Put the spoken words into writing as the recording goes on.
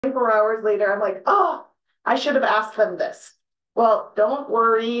24 hours later, I'm like, oh, I should have asked them this. Well, don't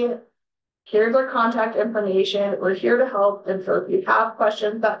worry. Here's our contact information. We're here to help. And so if you have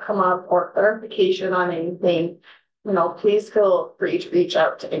questions that come up or clarification on anything, please feel free to reach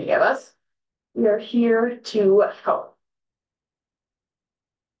out to any of us. We are here to help.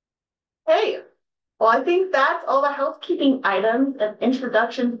 Hey, well, I think that's all the housekeeping items and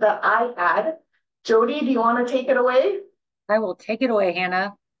introductions that I had. Jody, do you want to take it away? I will take it away,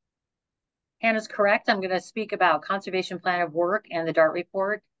 Hannah. Hannah's correct. I'm going to speak about conservation plan of work and the DART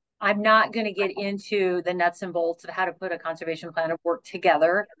report. I'm not going to get into the nuts and bolts of how to put a conservation plan of work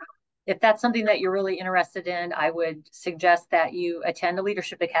together. If that's something that you're really interested in, I would suggest that you attend a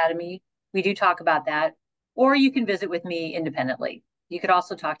leadership academy. We do talk about that, or you can visit with me independently. You could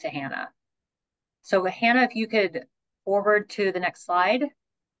also talk to Hannah. So Hannah, if you could forward to the next slide.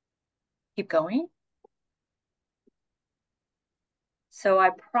 Keep going. So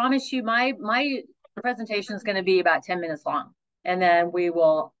I promise you my presentation is going to be about 10 minutes long, and then we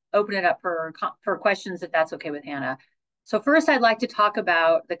will open it up for questions if that's okay with Hannah. So first, I'd like to talk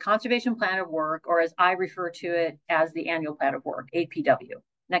about the Conservation Plan of Work, or as I refer to it as the Annual Plan of Work, APW.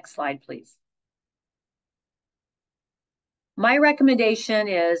 Next slide, please. My recommendation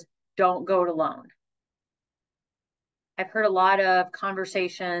is don't go it alone. I've heard a lot of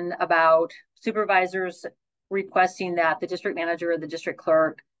conversation about supervisors requesting that the district manager or the district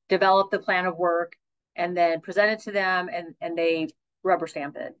clerk develop the plan of work and then present it to them, and they rubber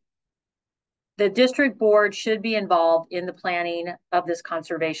stamp it. The district board should be involved in the planning of this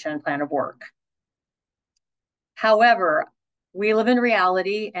conservation plan of work. However, we live in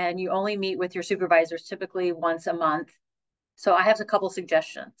reality and you only meet with your supervisors typically once a month. So I have a couple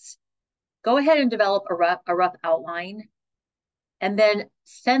suggestions. Go ahead and develop a rough outline, and then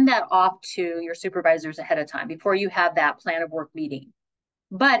send that off to your supervisors ahead of time before you have that plan of work meeting.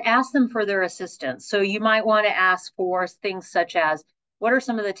 But ask them for their assistance. So you might want to ask for things such as, what are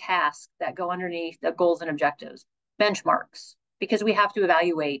some of the tasks that go underneath the goals and objectives? Benchmarks, because we have to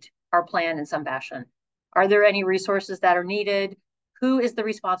evaluate our plan in some fashion. Are there any resources that are needed? Who is the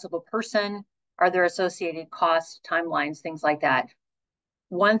responsible person? Are there associated costs, timelines, things like that?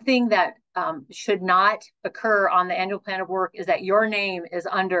 One thing that should not occur on the annual plan of work is that your name is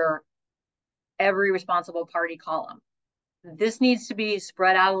under every responsible party column. This needs to be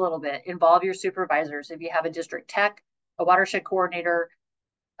spread out a little bit. Involve your supervisors. If you have a district tech, a watershed coordinator,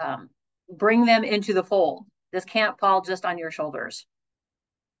 bring them into the fold. This can't fall just on your shoulders.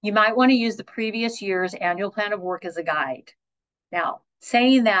 You might want to use the previous year's annual plan of work as a guide. Now,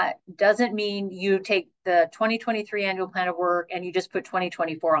 saying that doesn't mean you take the 2023 annual plan of work and you just put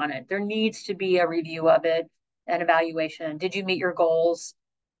 2024 on it. There needs to be a review of it, an evaluation. Did you meet your goals?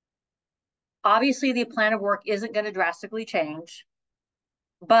 Obviously, the plan of work isn't going to drastically change,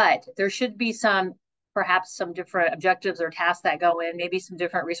 but there should be perhaps some different objectives or tasks that go in, maybe some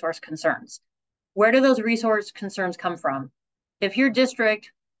different resource concerns. Where do those resource concerns come from? If your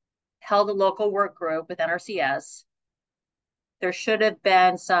district held a local work group with NRCS, there should have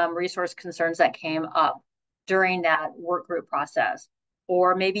been some resource concerns that came up during that work group process.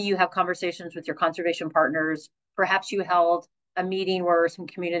 Or maybe you have conversations with your conservation partners. Perhaps you held a meeting where some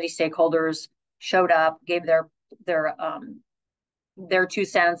community stakeholders showed up, gave their 2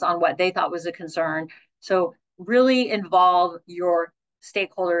 cents on what they thought was a concern. So really involve your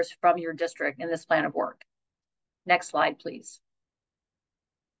stakeholders from your district in this plan of work. Next slide, please.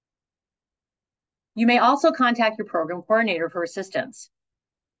 You may also contact your program coordinator for assistance.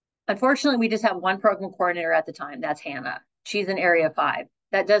 Unfortunately, we just have one program coordinator at the time. That's Hannah. She's in Area 5.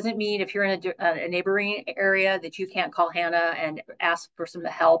 That doesn't mean if you're in a neighboring area that you can't call Hannah and ask for some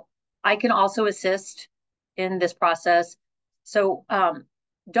help. I can also assist in this process. So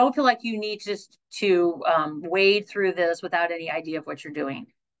don't feel like you need just to wade through this without any idea of what you're doing.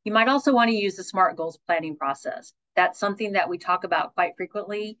 You might also want to use the SMART goals planning process. That's something that we talk about quite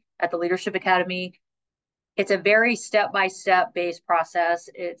frequently at the Leadership Academy. It's a very step-by-step based process.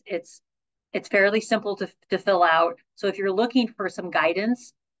 It's fairly simple to fill out. So if you're looking for some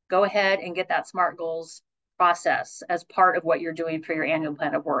guidance, go ahead and get that SMART goals process as part of what you're doing for your annual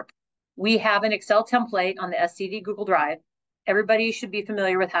plan of work. We have an Excel template on the SCD Google Drive. Everybody should be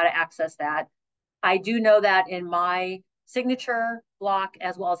familiar with how to access that. I do know that in my signature block,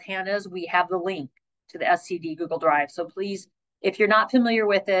 as well as Hannah's, we have the link to the SCD Google Drive. So please, if you're not familiar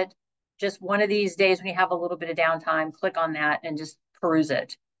with it, just one of these days when you have a little bit of downtime, click on that and just peruse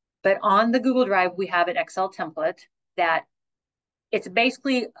it. But on the Google Drive, we have an Excel template that it's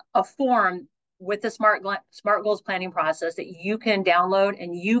basically a form with the SMART goals planning process that you can download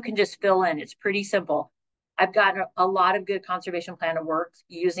and you can just fill in. It's pretty simple. I've gotten a lot of good conservation plan of work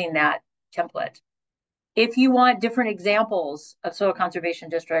using that template. If you want different examples of soil conservation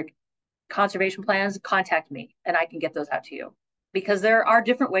district conservation plans, contact me and I can get those out to you, because there are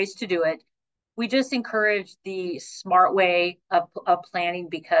different ways to do it. We just encourage the smart way of planning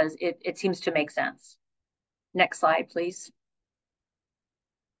because it seems to make sense. Next slide, please.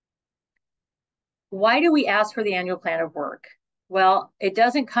 Why do we ask for the annual plan of work? Well, it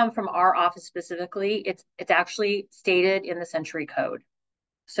doesn't come from our office specifically. It's actually stated in the Century Code.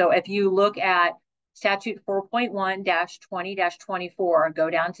 So if you look at statute 4.1-20-24, go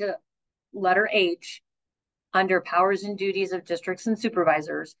down to letter H, under powers and duties of districts and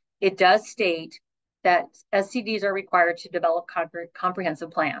supervisors, it does state that SCDs are required to develop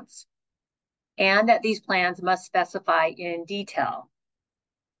comprehensive plans, and that these plans must specify in detail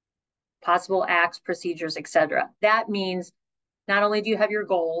possible acts, procedures, etc. That means not only do you have your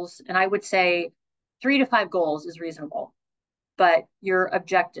goals, and I would say 3 to 5 goals is reasonable, but your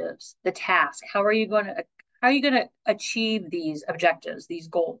objectives, the task, how are you going to achieve these objectives, these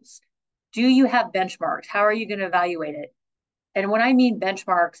goals? Do you have benchmarks? How are you going to evaluate it? And when I mean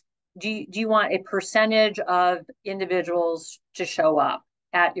benchmarks, do you want a percentage of individuals to show up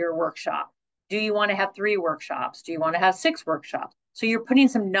at your workshop? Do you want to have 3 workshops? Do you want to have 6 workshops? So you're putting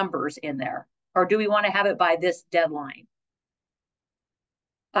some numbers in there. Or do we want to have it by this deadline?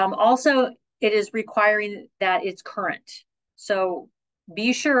 Also, it is requiring that it's current. So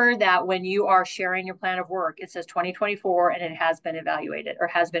be sure that when you are sharing your plan of work, it says 2024 and it has been evaluated or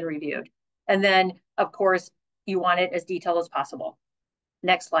has been reviewed. And then, of course, you want it as detailed as possible.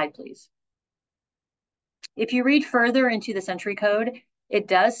 Next slide, please. If you read further into the Century Code, it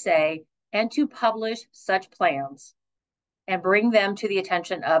does say, and to publish such plans and bring them to the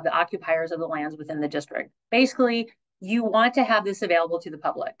attention of the occupiers of the lands within the district. Basically, you want to have this available to the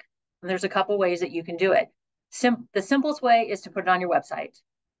public. And there's a couple ways that you can do it. The simplest way is to put it on your website.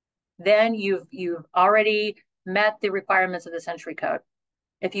 Then you've already met the requirements of the Century Code.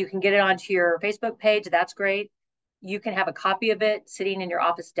 If you can get it onto your Facebook page, that's great. You can have a copy of it sitting in your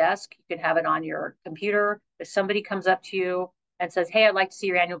office desk. You can have it on your computer. If somebody comes up to you and says, hey, I'd like to see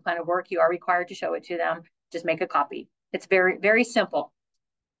your annual plan of work, you are required to show it to them. Just make a copy. It's very, very simple.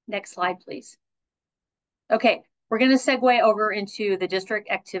 Next slide, please. Okay, we're going to segue over into the district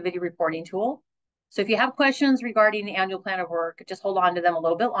activity reporting tool. So if you have questions regarding the annual plan of work, just hold on to them a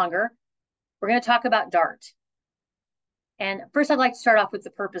little bit longer. We're going to talk about DART. And first, I'd like to start off with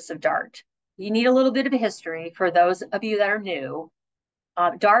the purpose of DART. You need a little bit of a history for those of you that are new.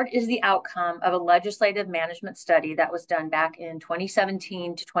 DART is the outcome of a legislative management study that was done back in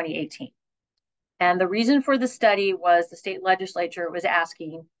 2017 to 2018. And the reason for the study was the state legislature was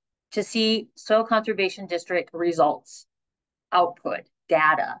asking to see soil conservation district results, output,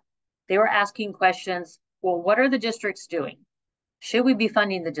 data. They were asking questions, well, what are the districts doing? Should we be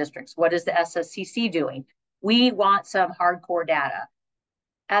funding the districts? What is the SSCC doing? We want some hardcore data.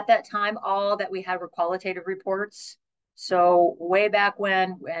 At that time, all that we had were qualitative reports. So way back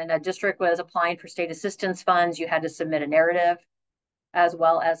when a district was applying for state assistance funds, you had to submit a narrative as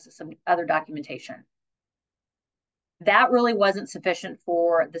well as some other documentation. That really wasn't sufficient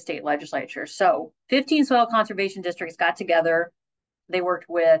for the state legislature. So 15 soil conservation districts got together. They worked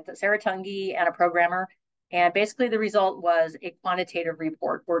with Sarah Tunge and a programmer. And basically the result was a quantitative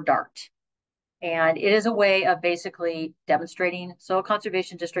report, or DART. And it is a way of basically demonstrating soil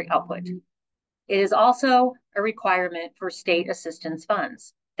conservation district output. It is also a requirement for state assistance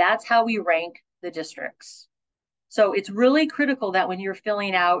funds. That's how we rank the districts. So it's really critical that when you're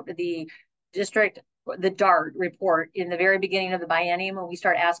filling out the DART report in the very beginning of the biennium, when we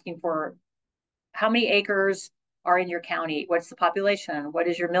start asking for how many acres are in your county, what's the population, what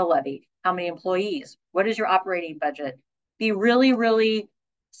is your mill levy, how many employees, what is your operating budget, be really, really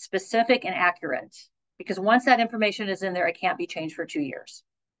specific and accurate, because once that information is in there, it can't be changed for 2 years.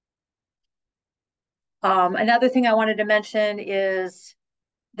 Another thing I wanted to mention is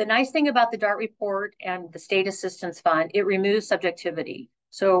the nice thing about the DART report and the state assistance fund, it removes subjectivity.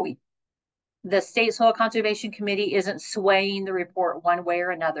 So the State Soil Conservation Committee isn't swaying the report one way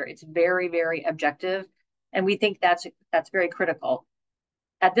or another. It's very, very objective. And we think that's very critical.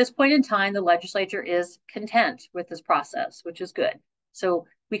 At this point in time, the legislature is content with this process, which is good. So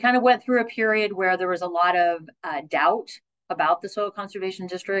we kind of went through a period where there was a lot of doubt about the soil conservation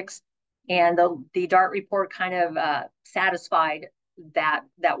districts, and the DART report kind of satisfied that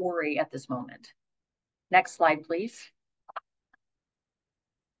worry at this moment. Next slide, please.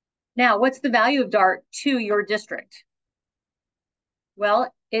 Now, what's the value of DART to your district?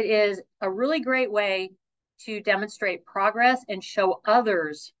 Well, it is a really great way to demonstrate progress and show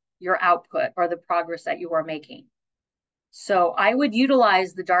others your output or the progress that you are making. So I would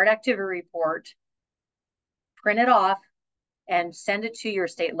utilize the DART activity report, print it off, and send it to your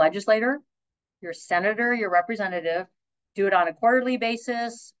state legislator, your senator, your representative. Do it on a quarterly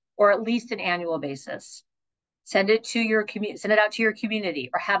basis or at least an annual basis. Send it to your community, send it out to your community,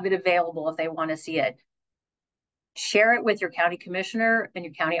 or have it available if they want to see it. Share it with your county commissioner and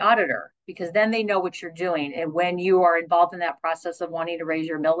your county auditor, because then they know what you're doing. And when you are involved in that process of wanting to raise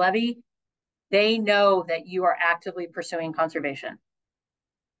your mill levy, they know that you are actively pursuing conservation.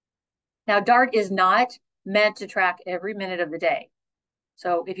 Now, DART is not meant to track every minute of the day.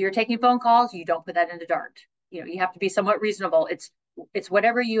 So if you're taking phone calls, you don't put that into DART. You have to be somewhat reasonable. It's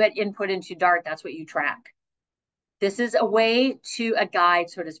whatever you had input into DART, that's what you track. This is a guide,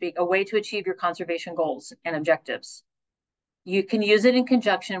 so to speak, a way to achieve your conservation goals and objectives. You can use it in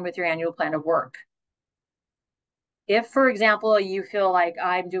conjunction with your annual plan of work. If, for example, you feel like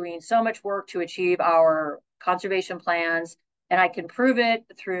I'm doing so much work to achieve our conservation plans and I can prove it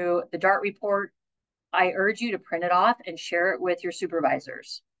through the DART report, I urge you to print it off and share it with your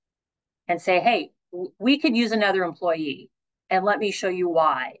supervisors and say, hey, we could use another employee and let me show you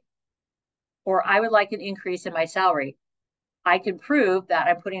why. Or I would like an increase in my salary. I can prove that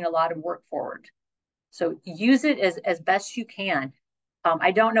I'm putting a lot of work forward. So use it as best you can.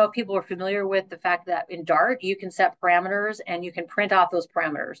 I don't know if people are familiar with the fact that in DART, you can set parameters and you can print off those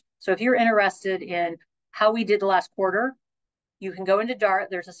parameters. So if you're interested in how we did the last quarter, you can go into DART.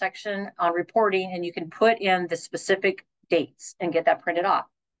 There's a section on reporting and you can put in the specific dates and get that printed off.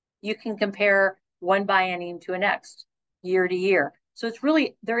 You can compare one biennium to a next, year to year. So it's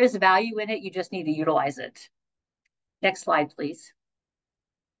really, there is value in it. You just need to utilize it. Next slide, please.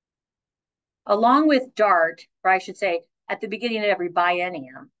 Along with DART, or I should say, at the beginning of every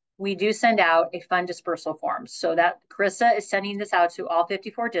biennium, we do send out a fund dispersal form. So that Carissa is sending this out to all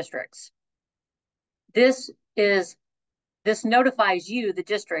 54 districts. This notifies you, the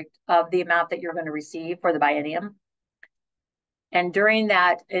district, of the amount that you're going to receive for the biennium. And during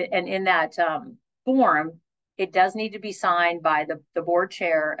that, and in that form, it does need to be signed by the board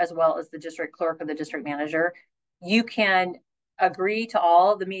chair as well as the district clerk or the district manager. You can agree to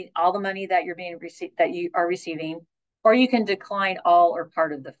all the money that you are receiving, or you can decline all or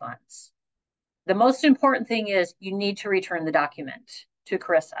part of the funds. The most important thing is you need to return the document to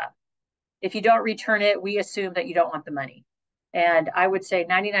Carissa. If you don't return it, we assume that you don't want the money. And I would say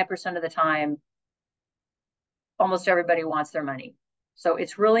 99% of the time, almost everybody wants their money. So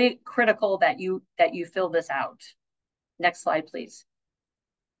it's really critical that you fill this out. Next slide, please.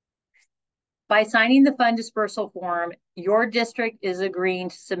 By signing the fund dispersal form, your district is agreeing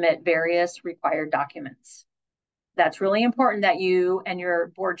to submit various required documents. That's really important that you and your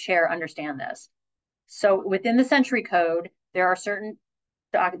board chair understand this. So within the Century Code, there are certain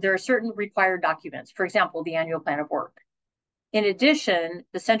required documents. For example, the annual plan of work. In addition,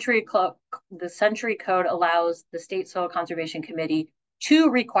 the Century Code allows the State Soil Conservation Committee to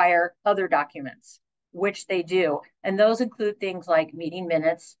require other documents, which they do. And those include things like meeting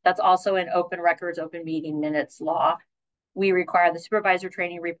minutes. That's also in open records, open meeting minutes law. We require the supervisor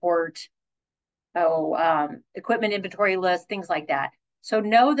training report, equipment inventory list, things like that. So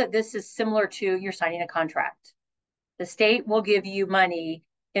know that this is similar to you're signing a contract. The state will give you money.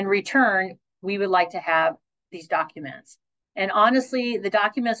 In return, we would like to have these documents. And honestly, the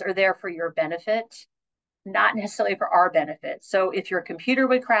documents are there for your benefit, not necessarily for our benefit. So if your computer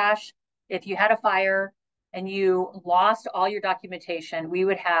would crash, if you had a fire and you lost all your documentation, we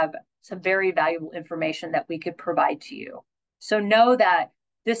would have some very valuable information that we could provide to you. So know that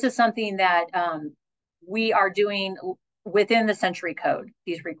this is something that we are doing within the Century Code,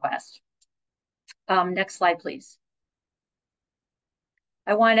 these requests. Next slide, please.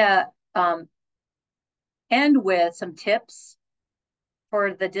 I want to end with some tips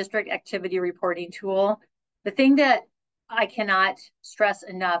for the district activity reporting tool. The thing that I cannot stress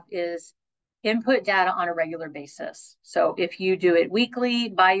enough is input data on a regular basis. So if you do it weekly,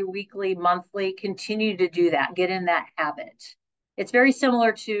 bi-weekly, monthly, continue to do that. Get in that habit. It's very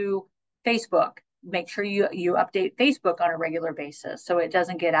similar to Facebook. Make sure you update Facebook on a regular basis so it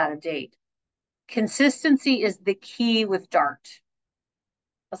doesn't get out of date. Consistency is the key with DART.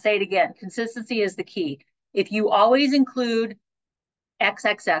 I'll say it again. Consistency is the key. If you always include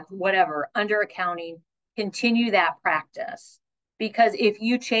XXX, whatever, under accounting, continue that practice. Because if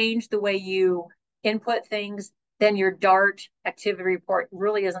you change the way you input things, then your DART activity report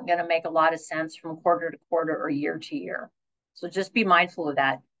really isn't going to make a lot of sense from quarter to quarter or year to year. So just be mindful of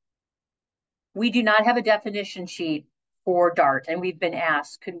that. We do not have a definition sheet for DART, and we've been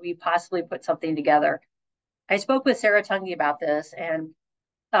asked, could we possibly put something together? I spoke with Sarah Tunge about this, and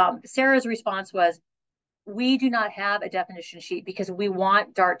Sarah's response was, we do not have a definition sheet because we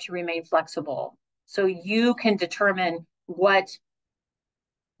want DART to remain flexible. So you can determine what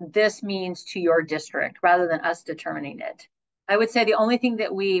this means to your district rather than us determining it. I would say the only thing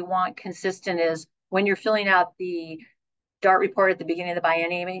that we want consistent is when you're filling out the DART report at the beginning of the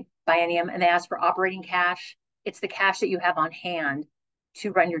biennium and they ask for operating cash, it's the cash that you have on hand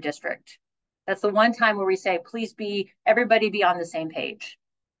to run your district. That's the one time where we say, please everybody be on the same page.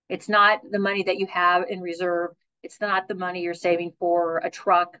 It's not the money that you have in reserve. It's not the money you're saving for a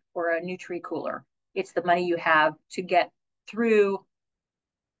truck or a new tree cooler. It's the money you have to get through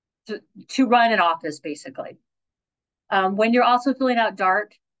to run an office, basically. When you're also filling out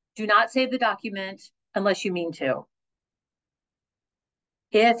DART, do not save the document unless you mean to.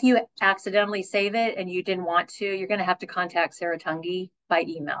 If you accidentally save it and you didn't want to, you're going to have to contact Sarah Tunge by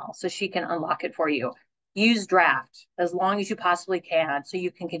email so she can unlock it for you. Use draft as long as you possibly can so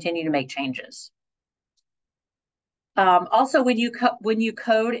you can continue to make changes. Also, when you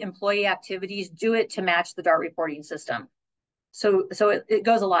code employee activities, do it to match the DART reporting system. So it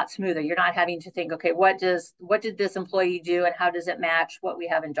goes a lot smoother. You're not having to think, okay, what did this employee do and how does it match what we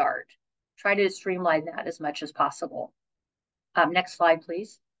have in DART? Try to streamline that as much as possible. Next slide,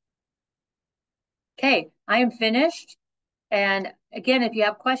 please. Okay, I am finished. And again, if you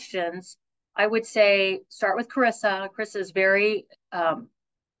have questions, I would say start with Carissa. Carissa is very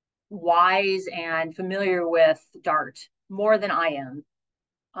wise and familiar with DART, more than I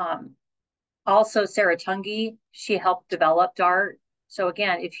am. Also, Sarah Tunge, she helped develop DART. So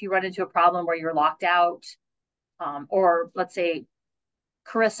again, if you run into a problem where you're locked out, or let's say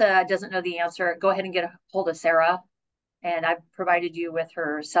Carissa doesn't know the answer, go ahead and get a hold of Sarah. And I've provided you with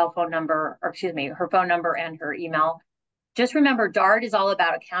her cell phone number, or excuse me, her phone number and her email. Just remember, DART is all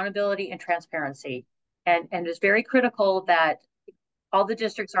about accountability and transparency. And it's very critical that all the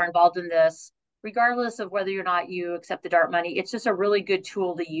districts are involved in this, regardless of whether or not you accept the DART money. It's just a really good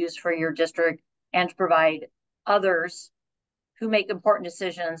tool to use for your district and to provide others who make important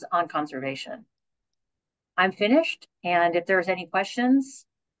decisions on conservation. I'm finished. And if there's any questions,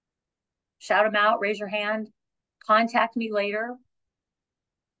 shout them out, raise your hand, contact me later,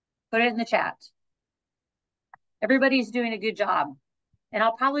 put it in the chat. Everybody's doing a good job. And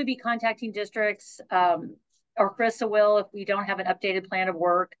I'll probably be contacting districts, or Carissa will, if we don't have an updated plan of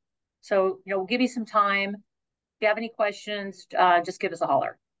work. So, we'll give you some time. If you have any questions, just give us a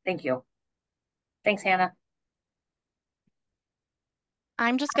holler. Thank you. Thanks, Hannah.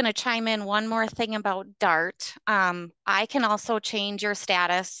 I'm just going to chime in one more thing about DART. I can also change your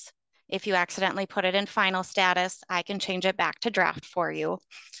status. If you accidentally put it in final status, I can change it back to draft for you.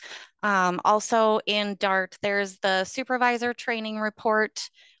 Also in DART, there's the supervisor training report.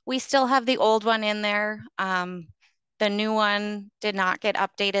 We still have the old one in there. The new one did not get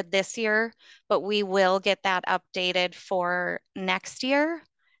updated this year, but we will get that updated for next year.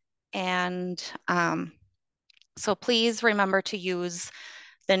 And so please remember to use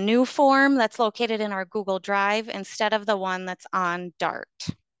the new form that's located in our Google Drive instead of the one that's on DART.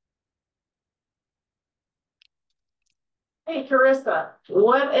 Hey, Carissa,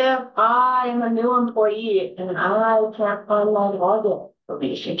 what if I'm a new employee and I can't find my login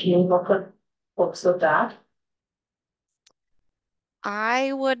information? Can you look at books with that?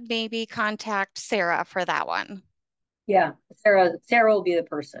 I would maybe contact Sarah for that one. Yeah, Sarah will be the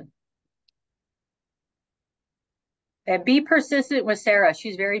person. And be persistent with Sarah.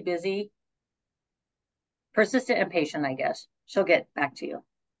 She's very busy. Persistent and patient, I guess. She'll get back to you.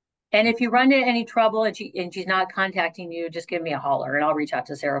 And if you run into any trouble and she's not contacting you, just give me a holler and I'll reach out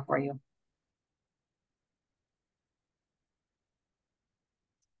to Sarah for you.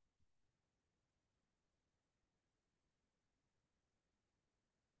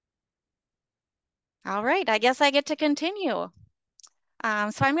 All right, I guess I get to continue. So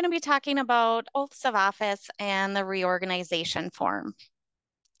I'm going to be talking about oaths of office and the reorganization form.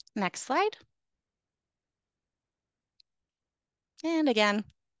 Next slide. And again.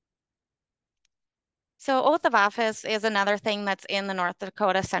 So oath of office is another thing that's in the North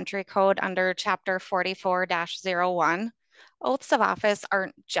Dakota Century Code under Chapter 44-01. Oaths of office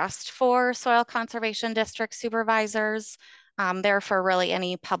aren't just for soil conservation district supervisors. They're for really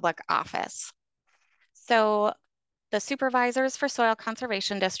any public office. So the supervisors for soil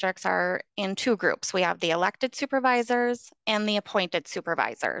conservation districts are in two groups. We have the elected supervisors and the appointed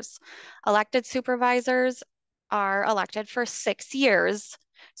supervisors. Elected supervisors are elected for 6 years.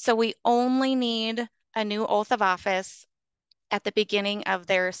 So we only need a new oath of office at the beginning of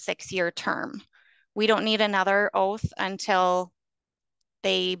their 6-year term. We don't need another oath until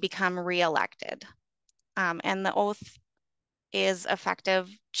they become reelected. And the oath is effective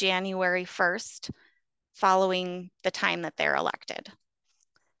January 1st, following the time that they're elected.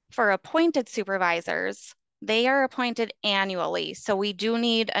 For appointed supervisors, they are appointed annually. So we do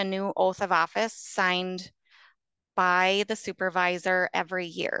need a new oath of office signed by the supervisor every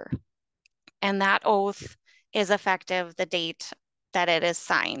year. And that oath is effective the date that it is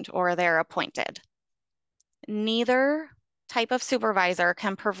signed or they're appointed. Neither type of supervisor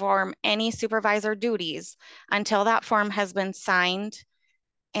can perform any supervisor duties until that form has been signed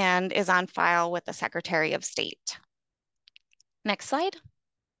and is on file with the Secretary of State. Next slide.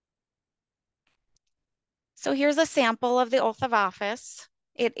 So here's a sample of the oath of office.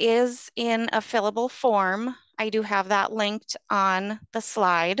 It is in a fillable form. I do have that linked on the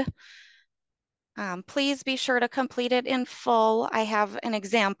slide. Please be sure to complete it in full. I have an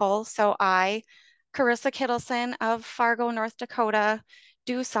example. So I, Carissa Kittleson of Fargo, North Dakota,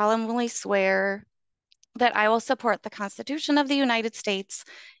 do solemnly swear that I will support the Constitution of the United States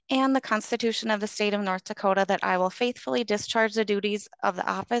and the Constitution of the State of North Dakota, that I will faithfully discharge the duties of the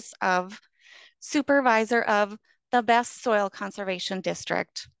office of Supervisor of the best soil conservation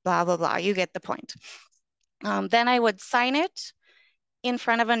district, blah, blah, blah. You get the point. Then I would sign it in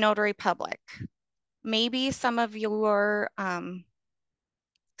front of a notary public. Maybe some of your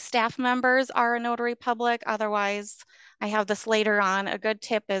staff members are a notary public. Otherwise, I have this later on. A good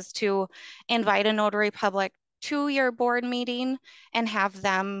tip is to invite a notary public to your board meeting and have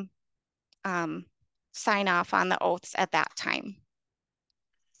them sign off on the oaths at that time.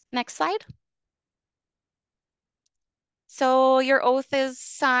 Next slide. So your oath is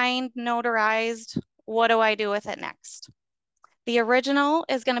signed, notarized. What do I do with it next? The original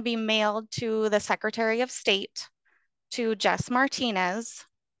is going to be mailed to the Secretary of State, to Jess Martinez.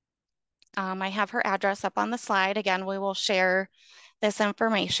 I have her address up on the slide. Again, we will share this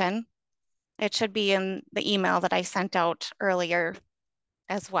information. It should be in the email that I sent out earlier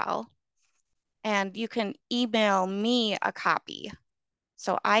as well. And you can email me a copy.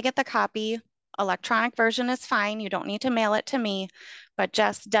 So I get the copy. Electronic version is fine. You don't need to mail it to me, but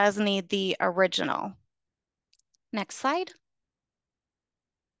Jess does need the original. Next slide.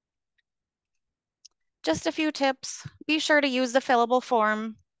 Just a few tips. Be sure to use the fillable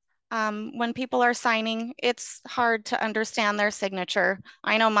form. When people are signing, it's hard to understand their signature.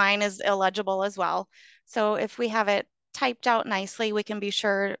 I know mine is illegible as well. So if we have it typed out nicely, we can be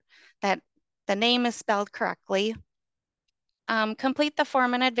sure that the name is spelled correctly. Complete the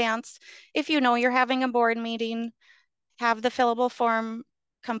form in advance. If you know you're having a board meeting, have the fillable form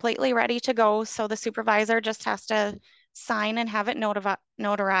completely ready to go. So the supervisor just has to sign and have it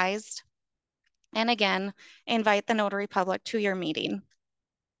notarized. And again, invite the notary public to your meeting.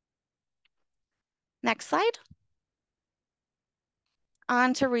 Next slide.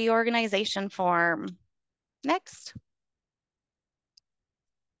 On to reorganization form. Next.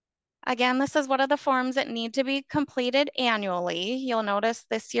 Again, this is one of the forms that need to be completed annually. You'll notice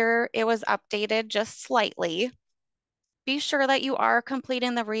this year it was updated just slightly. Be sure that you are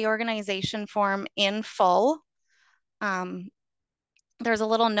completing the reorganization form in full. There's a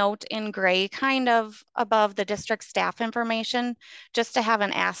little note in gray kind of above the district staff information, just to have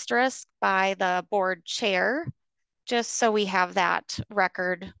an asterisk by the board chair, just so we have that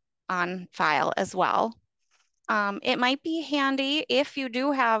record on file as well. It might be handy if you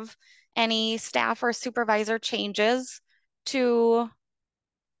do have any staff or supervisor changes to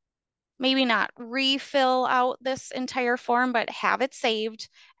maybe not refill out this entire form, but have it saved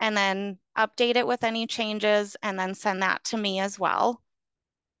and then update it with any changes and then send that to me as well.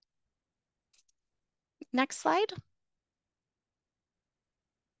 Next slide.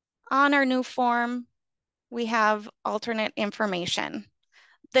 On our new form, we have alternate information.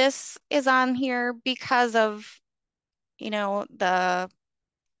 This is on here because of, the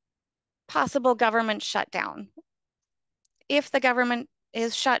possible government shutdown. If the government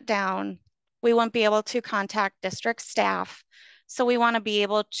is shut down, we won't be able to contact district staff. So we want to be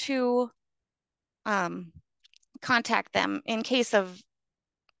able to contact them in case of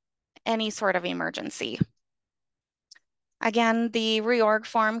any sort of emergency. Again, the reorg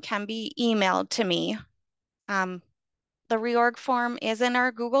form can be emailed to me. The reorg form is in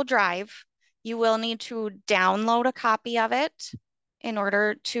our Google Drive. You will need to download a copy of it in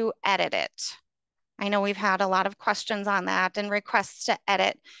order to edit it. I know we've had a lot of questions on that and requests to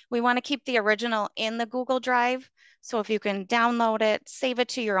edit. We want to keep the original in the Google Drive. So if you can download it, save it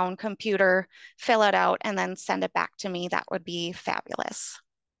to your own computer, fill it out, and then send it back to me, that would be fabulous.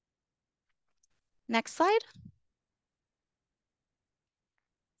 Next slide.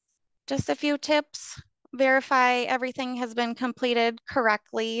 Just a few tips. Verify everything has been completed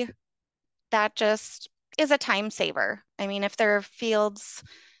correctly. That just is a time saver. I mean, if there are fields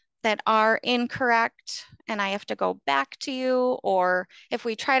that are incorrect and I have to go back to you, or if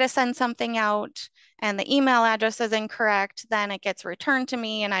we try to send something out and the email address is incorrect, then it gets returned to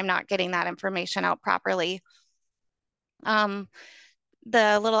me and I'm not getting that information out properly.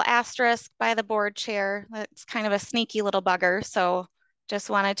 The little asterisk by the board chair, that's kind of a sneaky little bugger. So just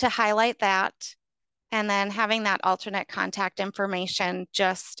wanted to highlight that. And then having that alternate contact information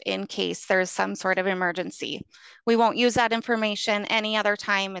just in case there's some sort of emergency. We won't use that information any other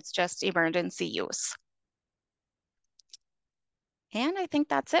time. It's just emergency use. And I think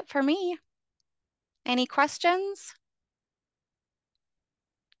that's it for me. Any questions?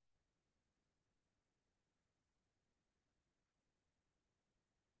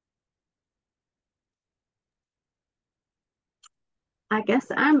 I guess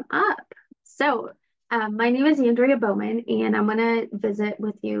I'm up. So my name is Andrea Bowman, and I'm going to visit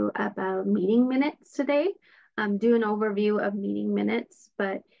with you about meeting minutes today. Do an overview of meeting minutes.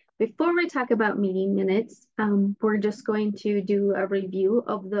 But before we talk about meeting minutes, we're just going to do a review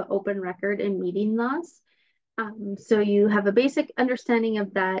of the open record and meeting laws. So you have a basic understanding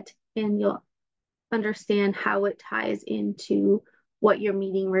of that, and you'll understand how it ties into what your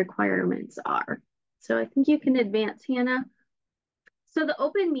meeting requirements are. So I think you can advance, Hannah. So the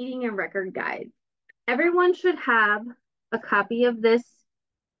open meeting and record guide. Everyone should have a copy of this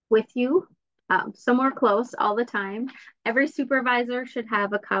with you somewhere close all the time. Every supervisor should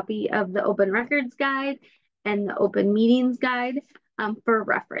have a copy of the open records guide and the open meetings guide for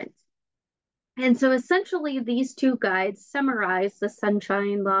reference. And so essentially these two guides summarize the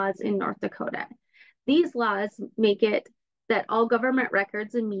sunshine laws in North Dakota. These laws make it that all government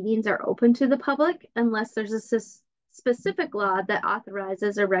records and meetings are open to the public unless there's a specific law that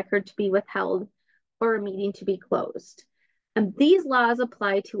authorizes a record to be withheld or a meeting to be closed. And these laws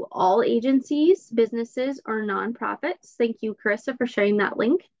apply to all agencies, businesses, or nonprofits. Thank you, Carissa, for sharing that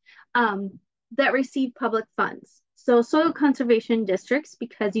link, that receive public funds. So soil conservation districts,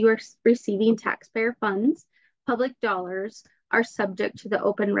 because you are receiving taxpayer funds, public dollars are subject to the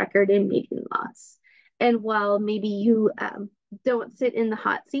open record and meeting laws. And while maybe you don't sit in the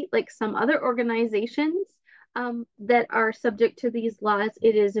hot seat like some other organizations that are subject to these laws,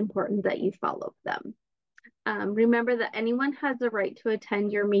 it is important that you follow them. Remember that anyone has the right to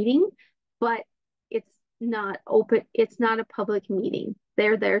attend your meeting, but it's not open, it's not a public meeting.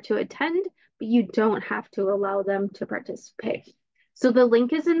 They're there to attend, but you don't have to allow them to participate. So the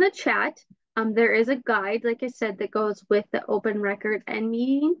link is in the chat. There is a guide, like I said, that goes with the open record and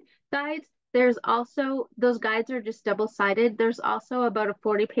meeting guides. There's also, those guides are just double-sided. There's also about a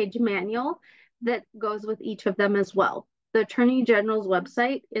 40-page manual that goes with each of them as well. The Attorney General's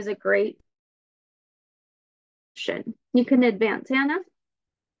website is a great option. You can advance, Anna.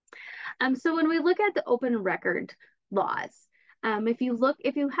 So when we look at the open record laws, if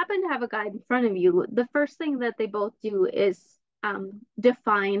you happen to have a guide in front of you, the first thing that they both do is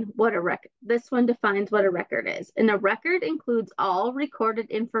define what a record. This one defines what a record is. And a record includes all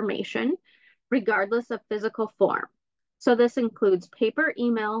recorded information, regardless of physical form. So this includes paper,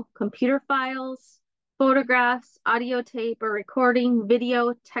 email, computer files, photographs, audio tape or recording,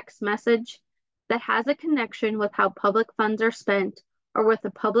 video, text message that has a connection with how public funds are spent or with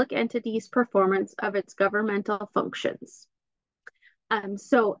a public entity's performance of its governmental functions.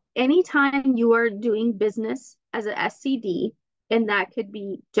 So anytime you are doing business as an SCD, and that could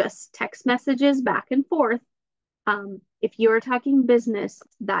be just text messages back and forth, if you're talking business,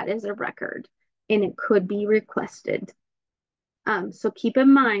 that is a record and it could be requested. So keep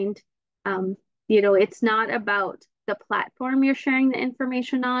in mind, it's not about the platform you're sharing the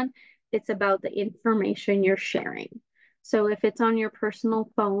information on, it's about the information you're sharing. So if it's on your personal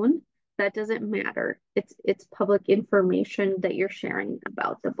phone, that doesn't matter. It's public information that you're sharing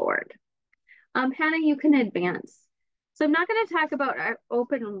about the board. Hannah, you can advance. So I'm not going to talk about our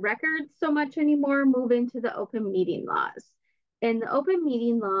open records so much anymore, move into the open meeting laws. And the open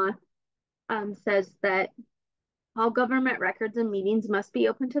meeting law says that all government records and meetings must be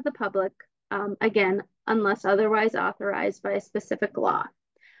open to the public, again, unless otherwise authorized by a specific law.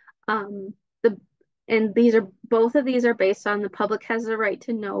 And both of these are based on the public has the right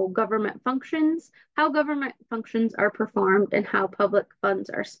to know government functions, how government functions are performed, and how public funds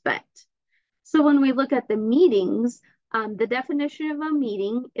are spent. So when we look at the meetings, the definition of a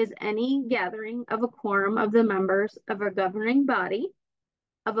meeting is any gathering of a quorum of the members of a governing body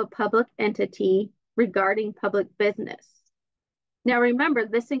of a public entity regarding public business. Now remember,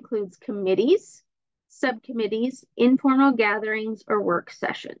 this includes committees, subcommittees, informal gatherings, or work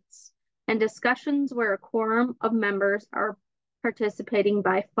sessions, and discussions where a quorum of members are participating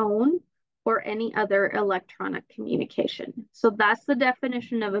by phone or any other electronic communication. So that's the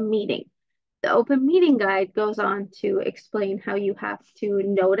definition of a meeting. The open meeting guide goes on to explain how you have to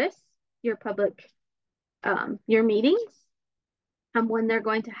notice your public, your meetings and when they're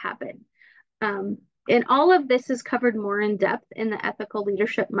going to happen. And all of this is covered more in depth in the ethical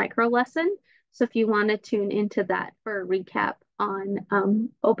leadership micro lesson. So if you want to tune into that for a recap on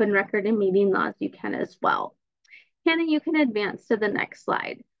open record and meeting laws, you can as well. Hannah, you can advance to the next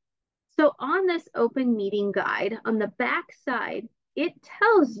slide. So on this open meeting guide, on the back side, it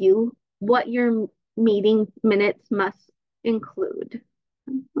tells you what your meeting minutes must include.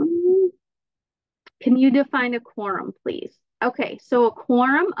 Can you define a quorum, please? Okay, so a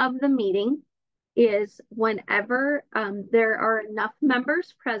quorum of the meeting is whenever there are enough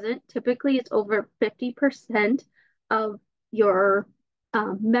members present, typically it's over 50% of your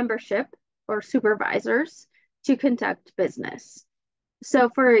membership or supervisors to conduct business. So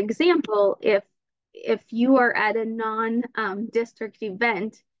for example, if you are at a non-district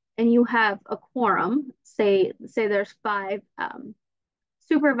event and you have a quorum, say there's 5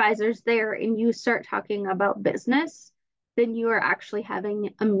 supervisors there and you start talking about business, then you are actually having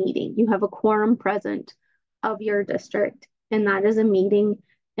a meeting. You have a quorum present of your district, and that is a meeting,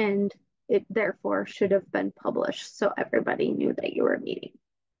 and it therefore should have been published so everybody knew that you were meeting.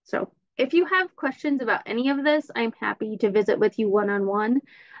 So if you have questions about any of this, I'm happy to visit with you one-on-one.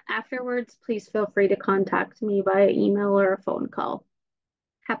 Afterwards, please feel free to contact me via email or a phone call.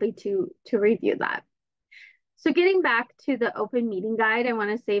 Happy to review that. So getting back to the open meeting guide, I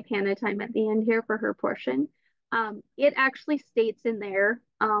want to save Hannah time at the end here for her portion. It actually states in there,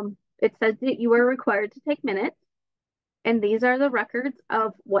 it says that you are required to take minutes, and these are the records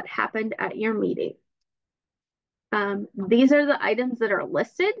of what happened at your meeting. These are the items that are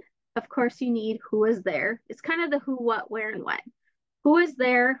listed. Of course, you need who is there. It's kind of the who, what, where, and when. Who is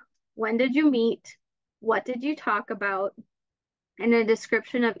there? When did you meet? What did you talk about? And a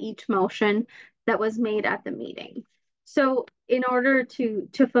description of each motion that was made at the meeting. So in order to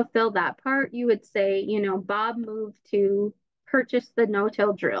fulfill that part, you would say, you know, Bob moved to purchase the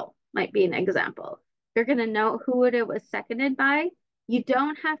no-till drill, might be an example. You're going to note who it was seconded by. You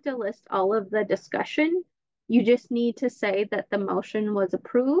don't have to list all of the discussion. You just need to say that the motion was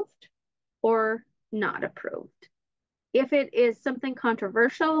approved or not approved. If it is something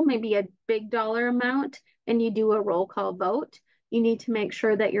controversial, maybe a big dollar amount, and you do a roll call vote, you need to make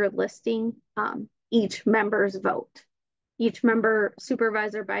sure that you're listing each member's vote, each member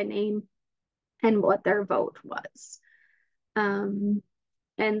supervisor by name and what their vote was. And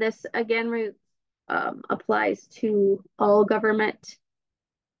this again applies to all government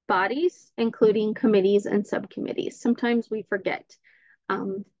bodies, including committees and subcommittees. Sometimes we forget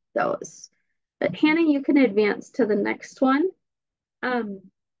those. But Hannah, you can advance to the next one. You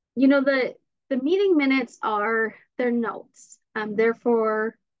know, the meeting minutes are their notes.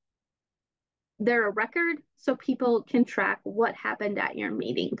 Therefore, they're a record so people can track what happened at your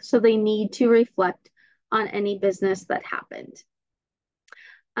meeting. So they need to reflect on any business that happened.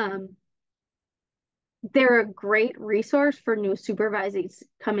 They're a great resource for new supervisors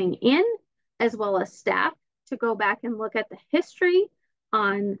coming in, as well as staff, to go back and look at the history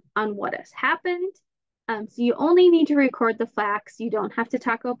on what has happened. So you only need to record the facts. You don't have to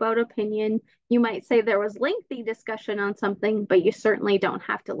talk about opinion. You might say there was lengthy discussion on something, but you certainly don't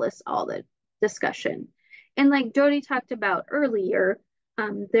have to list all the discussion. And like Jody talked about earlier,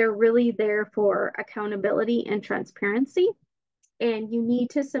 they're really there for accountability and transparency. And you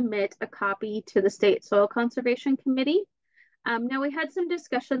need to submit a copy to the State Soil Conservation Committee. Now we had some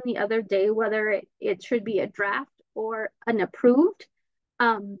discussion the other day whether it should be a draft or an approved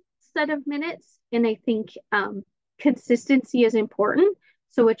set of minutes. And I think consistency is important.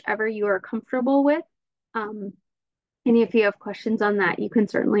 So whichever you are comfortable with. And if you have questions on that, you can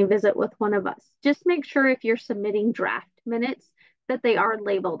certainly visit with one of us. Just make sure if you're submitting draft minutes that they are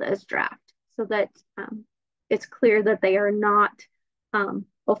labeled as draft so that it's clear that they are not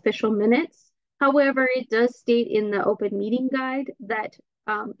official minutes. However, it does state in the open meeting guide that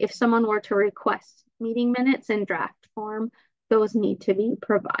if someone were to request meeting minutes in draft form, those need to be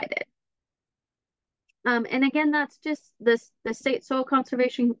provided. And again, that's just the State Soil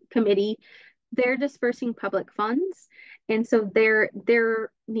Conservation Committee. They're dispersing public funds, and so they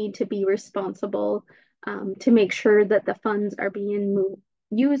need to be responsible to make sure that the funds are being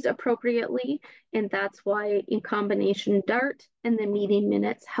used appropriately, and that's why in combination DART and the meeting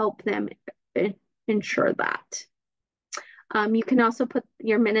minutes help them ensure that. You can also put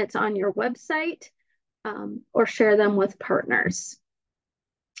your minutes on your website or share them with partners.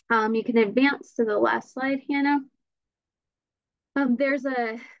 You can advance to the last slide, Hannah. There's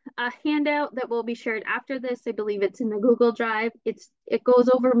a handout that will be shared after this. I believe it's in the Google Drive. It goes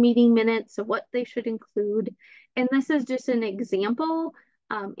over meeting minutes, so what they should include. And this is just an example.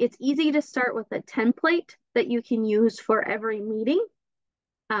 It's easy to start with a template that you can use for every meeting.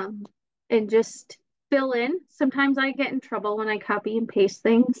 And just fill in. Sometimes I get in trouble when I copy and paste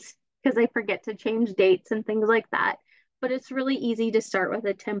things because I forget to change dates and things like that. But it's really easy to start with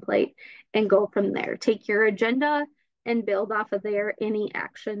a template and go from there. Take your agenda and build off of there any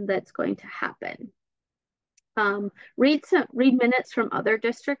action that's going to happen. Read minutes from other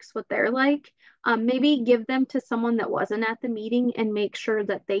districts, what they're like. Maybe give them to someone that wasn't at the meeting and make sure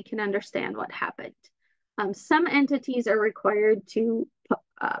that they can understand what happened. Some entities are required to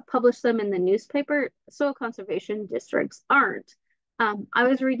publish them in the newspaper. Soil conservation districts aren't. I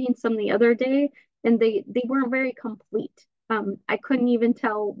was reading some the other day and they weren't very complete. I couldn't even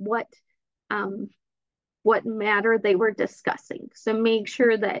tell what matter they were discussing. So make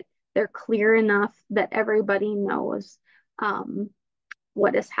sure that they're clear enough that everybody knows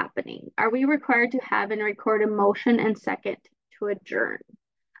what is happening. Are we required to have and record a motion and second to adjourn?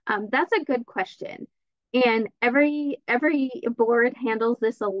 That's a good question. And every board handles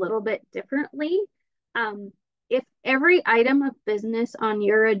this a little bit differently. If every item of business on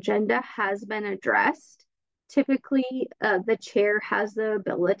your agenda has been addressed, typically the chair has the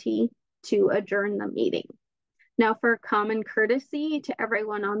ability to adjourn the meeting. Now, for common courtesy to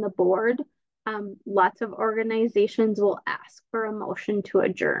everyone on the board, lots of organizations will ask for a motion to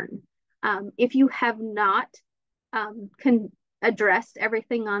adjourn. If you have not addressed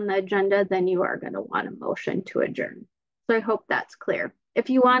everything on the agenda, then you are going to want a motion to adjourn. So I hope that's clear.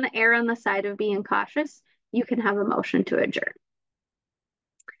 If you want to err on the side of being cautious, you can have a motion to adjourn.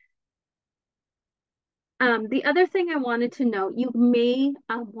 The other thing I wanted to note, you may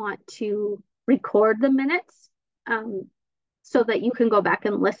want to record the minutes so that you can go back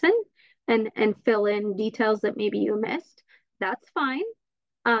and listen and fill in details that maybe you missed. That's fine.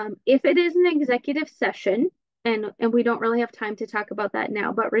 If it is an executive session, and we don't really have time to talk about that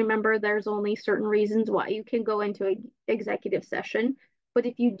now, but remember there's only certain reasons why you can go into an executive session. But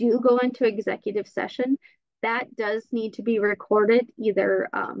if you do go into executive session, that does need to be recorded either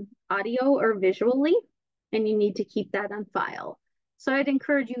audio or visually, and you need to keep that on file. So I'd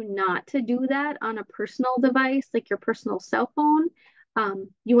encourage you not to do that on a personal device, like your personal cell phone.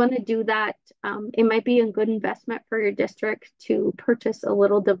 You want to do that. It might be a good investment for your district to purchase a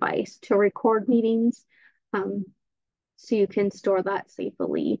little device to record meetings, so you can store that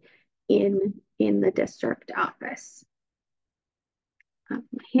safely in the district office.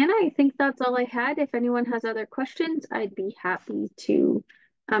 Hannah, I think that's all I had. If anyone has other questions, I'd be happy to.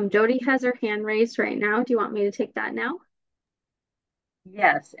 Jody has her hand raised right now. Do you want me to take that now?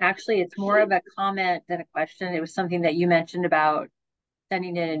 Yes, actually, it's more of a comment than a question. It was something that you mentioned about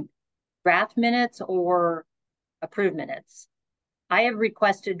sending in draft minutes or approved minutes. I have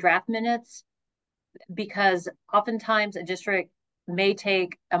requested draft minutes because oftentimes a district may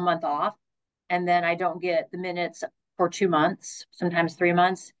take a month off and then I don't get the minutes for 2 months, sometimes 3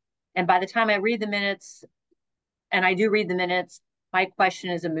 months. And by the time I read the minutes, and I do read the minutes, my question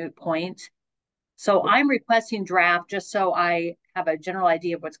is a moot point. So I'm requesting draft just so I have a general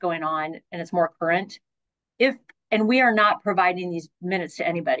idea of what's going on and it's more current. And we are not providing these minutes to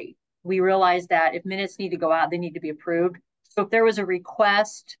anybody. We realize that if minutes need to go out, they need to be approved. So if there was a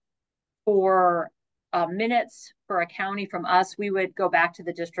request for minutes for a county from us, we would go back to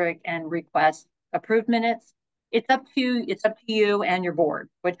the district and request approved minutes. It's up to you and your board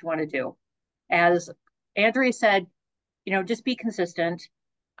what you want to do. As Andrea said, just be consistent.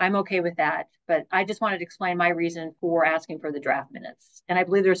 I'm okay with that, but I just wanted to explain my reason for asking for the draft minutes. And I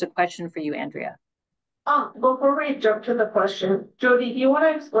believe there's a question for you, Andrea. Before we jump to the question, Jody, do you want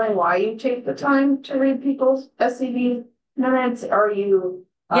to explain why you take the time to read people's SCB minutes? Are you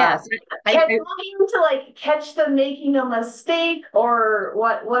yes, looking to catch them making a mistake, or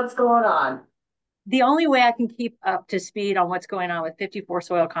what's going on? The only way I can keep up to speed on what's going on with 54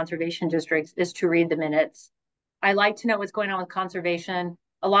 soil conservation districts is to read the minutes. I like to know what's going on with conservation.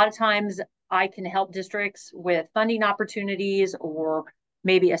 A lot of times I can help districts with funding opportunities or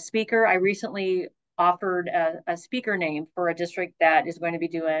maybe a speaker. I recently offered a speaker name for a district that is going to be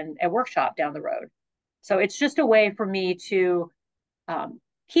doing a workshop down the road. So it's just a way for me to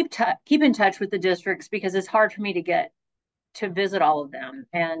keep in touch with the districts, because it's hard for me to get to visit all of them.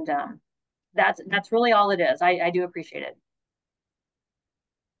 And that's really all it is. I do appreciate it.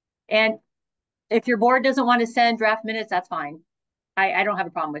 And if your board doesn't want to send draft minutes, that's fine. I don't have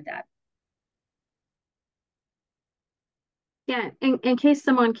a problem with that. Yeah, in case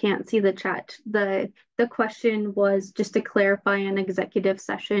someone can't see the chat, the question was just to clarify an executive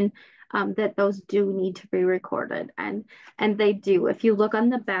session that those do need to be recorded, and they do. If you look on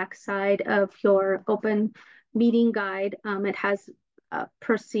the back side of your open meeting guide, it has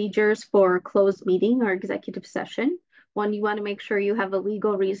procedures for closed meeting or executive session. One, you want to make sure you have a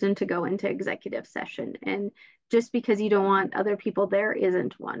legal reason to go into executive session, and just because you don't want other people there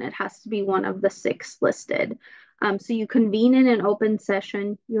isn't one. It has to be one of the 6 listed. So you convene in an open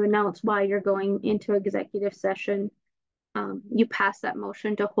session, you announce why you're going into executive session, you pass that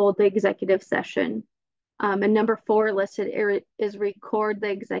motion to hold the executive session. And number 4 listed is record the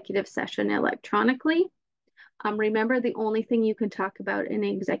executive session electronically. Remember, the only thing you can talk about in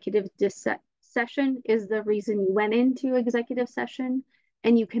an executive session is the reason you went into executive session,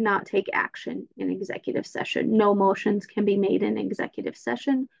 and you cannot take action in executive session. No motions can be made in executive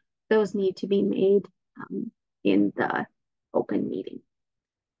session. Those need to be made in the open meeting.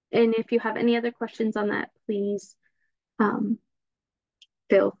 And if you have any other questions on that, please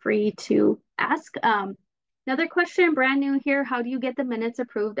feel free to ask. Another question, brand new here, how do you get the minutes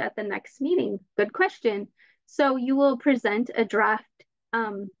approved at the next meeting? Good question. So you will present a draft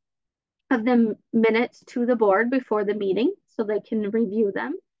of the minutes to the board before the meeting so they can review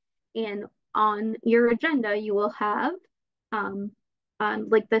them. And on your agenda, you will have, on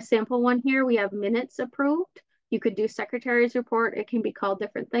like the sample one here, we have minutes approved. You could do secretary's report. It can be called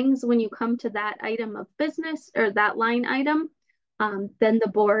different things. When you come to that item of business or that line item, then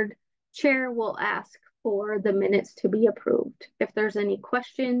the board chair will ask for the minutes to be approved. If there's any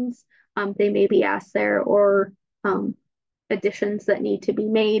questions, they may be asked there, or additions that need to be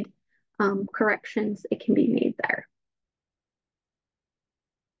made, corrections, it can be made there.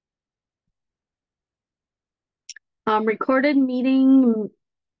 Recorded meetings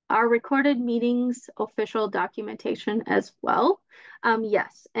official documentation as well.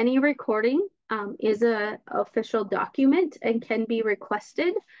 Yes, any recording is a official document and can be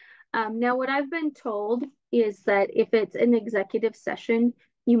requested. Now, what I've been told is that if it's an executive session,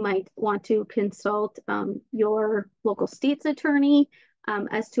 you might want to consult your local state's attorney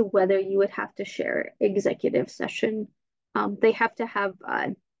as to whether you would have to share executive session. They have to have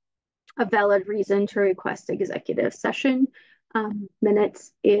a valid reason to request executive session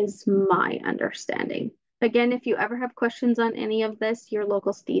minutes is my understanding. Again, if you ever have questions on any of this, your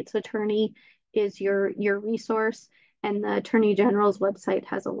local state's attorney is your resource, and the Attorney General's website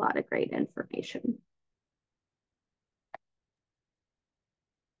has a lot of great information.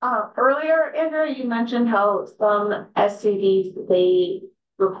 Earlier, Andrew, you mentioned how some SCDs, they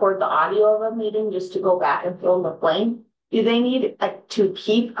record the audio of a meeting just to go back and fill in the blank. Do they need to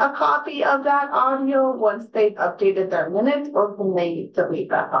keep a copy of that audio once they've updated their minutes, or can they delete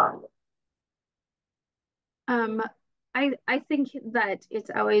that audio? I think that it's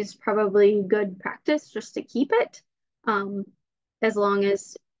always probably good practice just to keep it, as long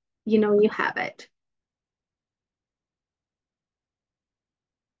as you know you have it.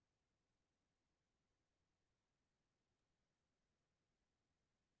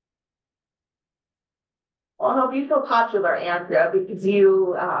 Well, I hope you feel popular, Andrea, because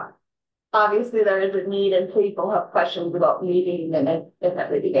you obviously there is a need and people have questions about meeting and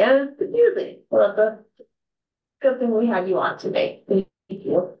everything. And it's confusing. Well, the good thing we had you on today. Thank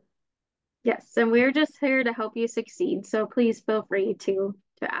you. Yes, and we're just here to help you succeed. So please feel free to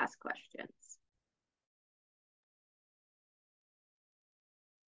ask questions.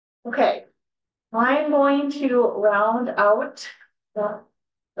 Okay, I'm going to round out the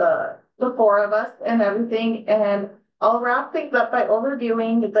 4 of us and everything, and I'll wrap things up by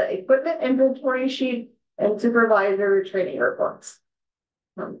overviewing the equipment inventory sheet and supervisor training reports.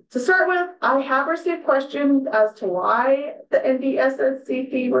 To start with, I have received questions as to why the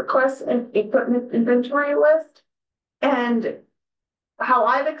NDSSCC requests an equipment inventory list, and how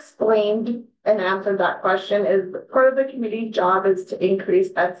I've explained and answered that question is part of the committee's job is to increase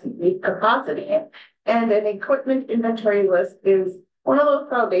SCC's capacity, and an equipment inventory list is one of those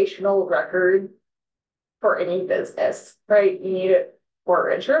foundational records for any business, right? You need it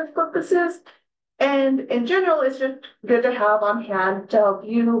for insurance purposes. And in general, it's just good to have on hand to help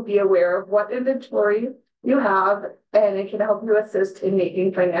you be aware of what inventory you have, and it can help you assist in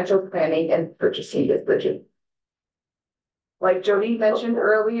making financial planning and purchasing decisions. Like Jody mentioned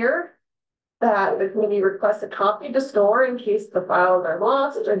earlier, that the committee requests a copy to store in case the files are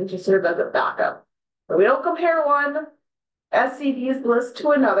lost and to serve as a backup. But we don't compare one SCD's list to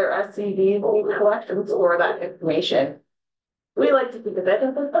another SCD. We collect and store that information. We like to think of it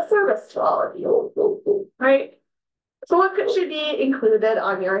as a service to all of you, right? So what should be included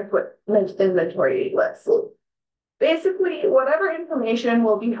on your equipment inventory list? Basically, whatever information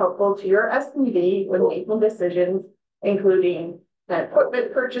will be helpful to your SPD when making decisions, including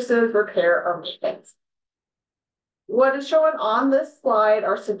equipment purchases, repair, or maintenance. What is shown on this slide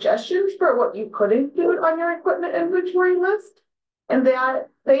are suggestions for what you could include on your equipment inventory list. And that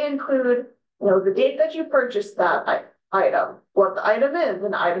they include, the date that you purchased that item, what the item is,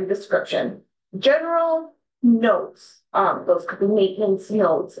 an item description, general notes, those could be maintenance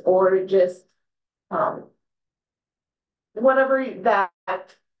notes or just whatever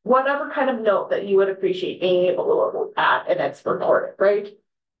kind of note that you would appreciate being able to look at and it's recorded, right?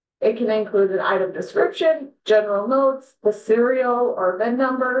 It can include an item description, general notes, the serial or VIN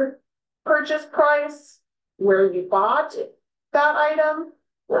number, purchase price, where you bought that item,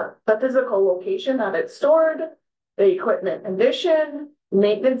 the physical location that it's stored, the equipment condition,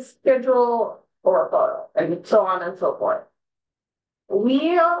 maintenance schedule, or photo, and so on and so forth.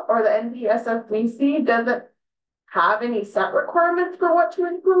 We, or the NDSSCC, doesn't have any set requirements for what to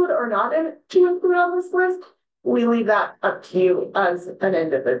include or not to include on this list. We leave that up to you as an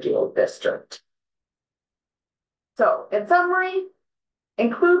individual district. So in summary,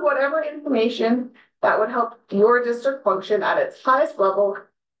 include whatever information that would help your district function at its highest level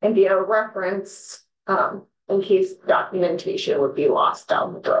and be a reference in case documentation would be lost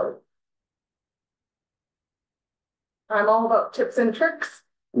down the road. I'm all about tips and tricks.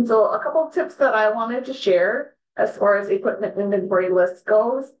 And so a couple of tips that I wanted to share as far as equipment inventory list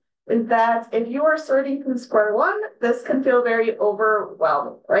goes is that if you are starting from square one, this can feel very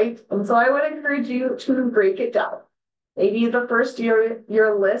overwhelming, right? And so I would encourage you to break it down. Maybe the first year,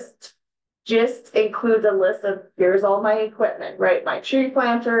 your list just includes a list of here's all my equipment, right? My tree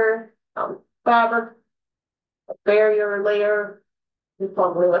planter, fabric, barrier layer, you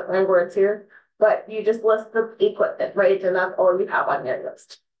probably with my words here, but you just list the equipment, right? And that's all you have on your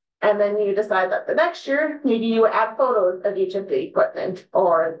list. And then you decide that the next year, maybe you add photos of each of the equipment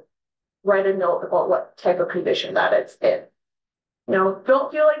or write a note about what type of condition that it's in.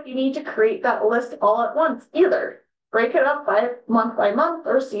 Don't feel like you need to create that list all at once either. Break it up by month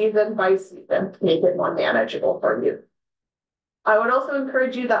or season by season to make it more manageable for you. I would also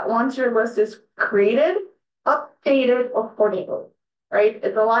encourage you that once your list is created, updated accordingly, right?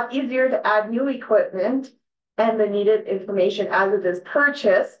 It's a lot easier to add new equipment and the needed information as it is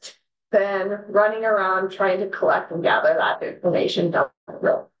purchased than running around trying to collect and gather that information down the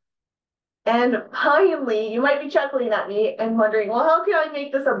road. And finally, you might be chuckling at me and wondering, well, how can I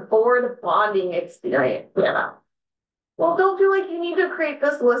make this a board bonding experience? Well, don't feel like you need to create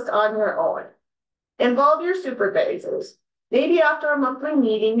this list on your own. Involve your supervisors. Maybe after a monthly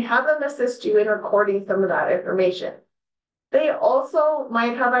meeting, have them assist you in recording some of that information. They also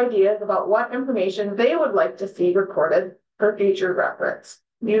might have ideas about what information they would like to see recorded for future reference.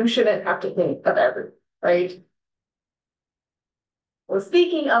 You shouldn't have to think of everything, right? Well,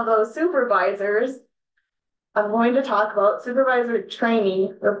 speaking of those supervisors, I'm going to talk about supervisor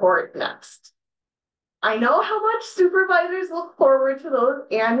training report next. I know how much supervisors look forward to those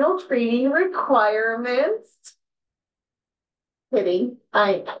annual training requirements. Kidding.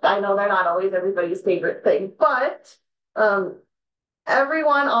 I know they're not always everybody's favorite thing, but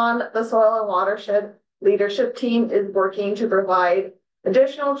everyone on the soil and watershed leadership team is working to provide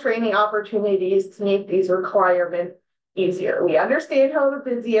additional training opportunities to make these requirements easier. We understand how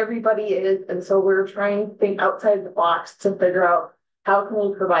busy everybody is, and so we're trying to think outside the box to figure out how can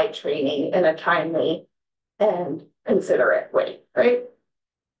we provide training in a timely and considerate way, right?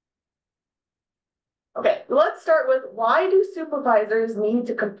 Okay, let's start with why do supervisors need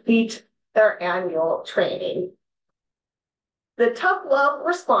to complete their annual training? The tough love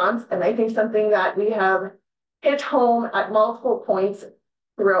response, and I think something that we have hit home at multiple points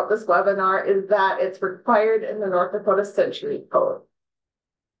throughout this webinar, is that it's required in the North Dakota Century Code.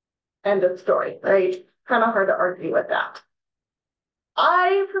 End of story, right? Kind of hard to argue with that.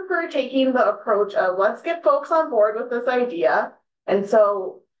 I prefer taking the approach of let's get folks on board with this idea. And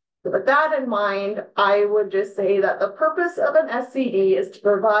so with that in mind, I would just say that the purpose of an SCD is to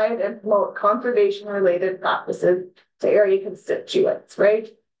provide and promote conservation-related practices to area constituents, right?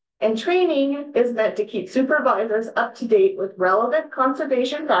 And training is meant to keep supervisors up to date with relevant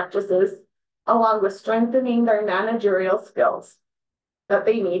conservation practices, along with strengthening their managerial skills that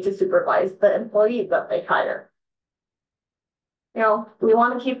they need to supervise the employees that they hire. We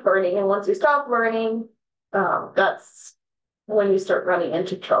want to keep learning, and once you stop learning, that's when you start running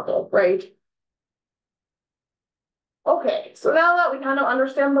into trouble, right? Okay, so now that we kind of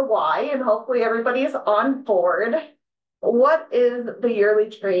understand the why, and hopefully everybody is on board, what is the yearly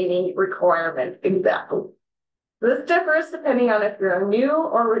training requirement exactly? This differs depending on if you're a new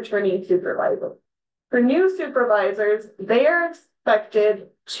or returning supervisor. For new supervisors, they are expected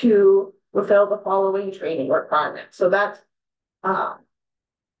to fulfill the following training requirements. So that's a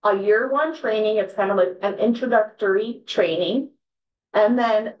year one training. It's kind of like an introductory training. And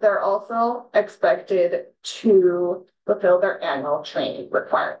then they're also expected to fulfill their annual training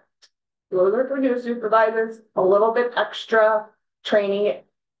requirement. Those are for new supervisors, a little bit extra training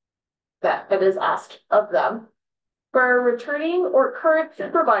that is asked of them. For a returning or current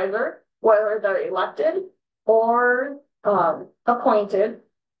supervisor, whether they're elected or appointed,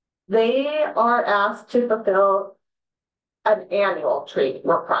 they are asked to fulfill an annual training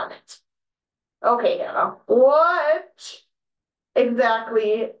requirement. Okay, Hannah, what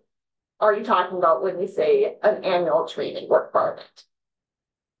exactly are you talking about when you say an annual training requirement?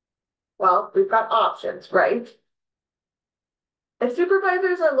 Well, we've got options, right? If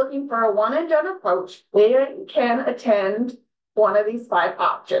supervisors are looking for a one and done approach, they can attend one of these 5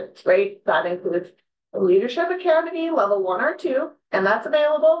 options, right? That includes a Leadership Academy level 1 or 2, and that's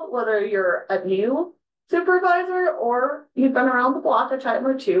available whether you're a new supervisor or you've been around the block a time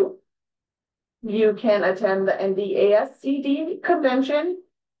or two. You can attend the NDSSCC convention,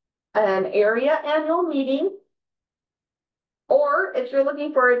 an area annual meeting, or if you're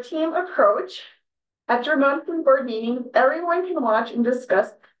looking for a team approach, at your monthly board meetings, everyone can watch and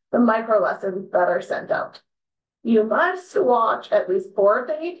discuss the micro lessons that are sent out. You must watch at least 4 of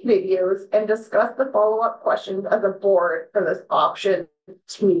the 8 videos and discuss the follow-up questions as a board for this option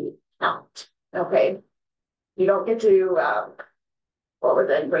to count. Okay, you don't get to what was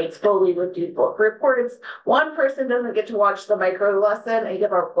it in grade school? We would do book reports. One person doesn't get to watch the micro lesson and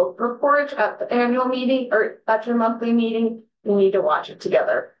give our book report at the annual meeting or at your monthly meeting. You need to watch it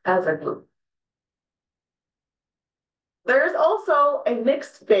together as a group. There's also a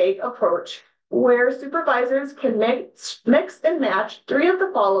mixed bag approach where supervisors can mix and match 3 of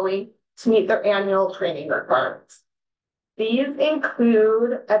the following to meet their annual training requirements. These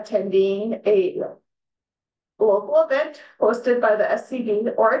include attending a local event hosted by the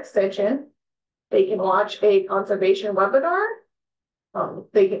SCB or extension. They can watch a conservation webinar.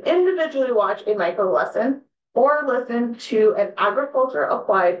 They can individually watch a micro lesson or listen to an agriculture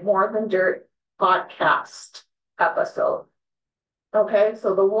applied more than dirt podcast episode. Okay,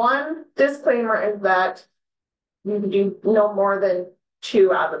 so the one disclaimer is that you can do no more than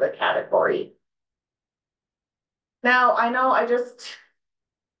 2 out of the category. Now, I know I just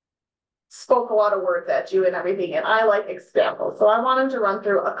spoke a lot of words at you and everything, and I like examples. So I wanted to run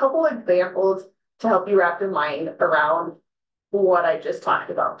through a couple examples to help you wrap your mind around what I just talked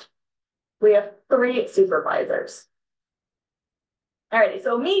about. We have 3 supervisors. Alrighty,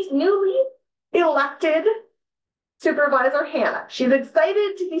 so meet newly elected Supervisor Hannah. She's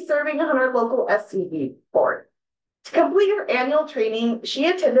excited to be serving on her local SCB board. To complete her annual training, she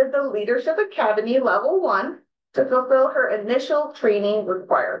attended the Leadership Academy level 1 to fulfill her initial training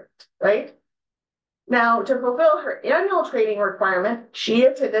requirement, right? Now, to fulfill her annual training requirement, she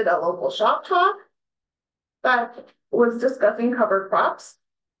attended a local shop talk that was discussing cover crops,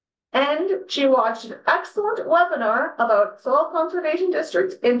 and she watched an excellent webinar about soil conservation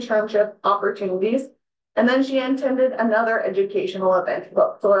districts internship opportunities, and then she attended another educational event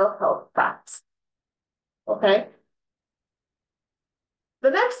about soil health practice. Okay.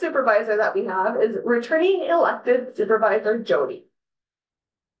 The next supervisor that we have is returning elected Supervisor Jody.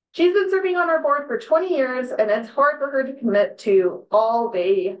 She's been serving on our board for 20 years, and it's hard for her to commit to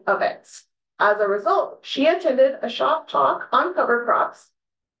all-day events. As a result, she attended a shop talk on cover crops.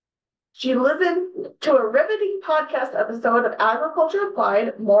 She listened to a riveting podcast episode of Agriculture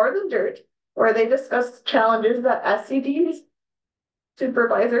Applied More Than Dirt, where they discussed challenges that SCD's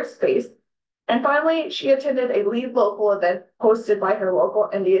supervisors face. And finally, she attended a lead local event hosted by her local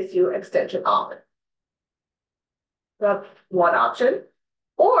NDSU extension office. That's one option.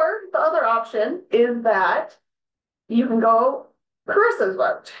 Or the other option is that you can go Carissa's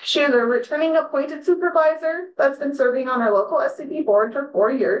route. She's a returning appointed supervisor that's been serving on her local SCB board for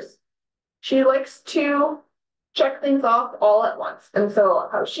 4 years. She likes to check things off all at once. And so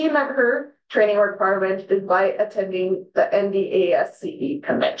how she met her training requirement is by attending the NDSSCC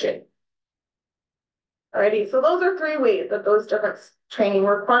convention. Alrighty, so those are 3 ways that those different training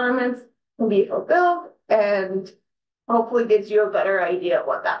requirements can be fulfilled, and hopefully gives you a better idea of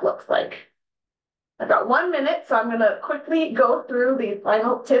what that looks like. I've got 1 minute, so I'm going to quickly go through the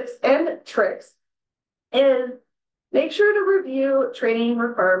final tips and tricks. Is make sure to review training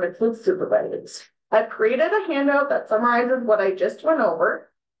requirements with supervisors. I've created a handout that summarizes what I just went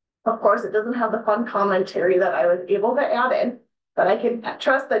over. Of course, it doesn't have the fun commentary that I was able to add in, but I can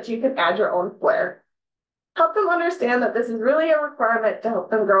trust that you can add your own flair. Help them understand that this is really a requirement to help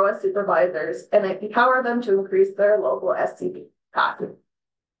them grow as supervisors and empower them to increase their local SCB capacity.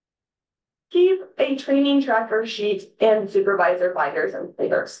 Keep a training tracker sheet in supervisor binders and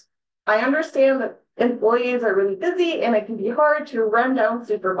folders. I understand that employees are really busy and it can be hard to run down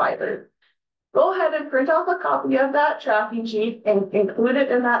supervisors. Go ahead and print off a copy of that tracking sheet and include it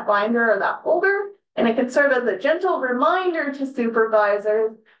in that binder or that folder. And it can serve as a gentle reminder to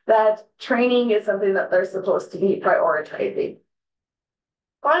supervisors that training is something that they're supposed to be prioritizing.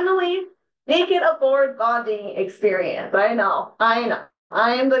 Finally, make it a board bonding experience. I know. I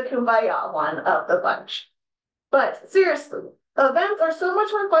am the kumbaya one of the bunch. But seriously, events are so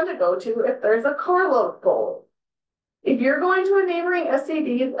much more fun to go to if there's a carload goal. If you're going to a neighboring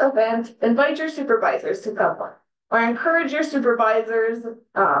SCD's event, invite your supervisors to come one. Or encourage your supervisors,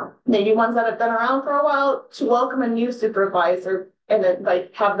 maybe ones that have been around for a while, to welcome a new supervisor and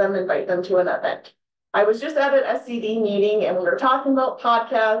have them invite them to an event. I was just at an SCD meeting and we were talking about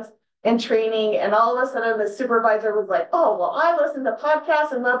podcasts and training, and all of a sudden the supervisor was like, oh, well, I listen to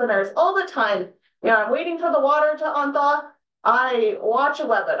podcasts and webinars all the time. You know, I'm waiting for the water to unthaw. I watch a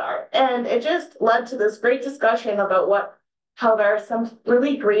webinar, and it just led to this great discussion about how there are some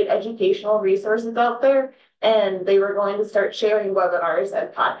really great educational resources out there, and they were going to start sharing webinars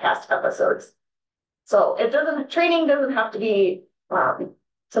and podcast episodes. So training doesn't have to be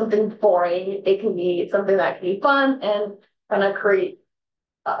something boring. It can be something that can be fun and kind of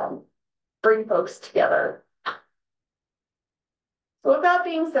bring folks together. So with that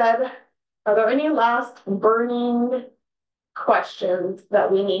being said, are there any last burning questions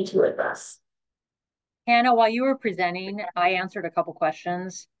that we need to address? Hannah, while you were presenting, I answered a couple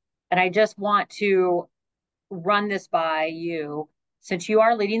questions, and I just want to run this by you. Since you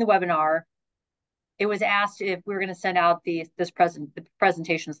are leading the webinar, it was asked if we were going to send out the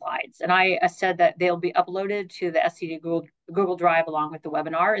presentation slides, and I said that they'll be uploaded to the SCD Google Drive along with the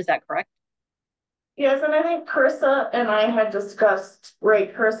webinar. Is that correct? Yes, and I think Carissa and I had discussed,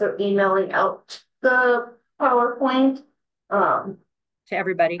 right, Carissa emailing out the PowerPoint to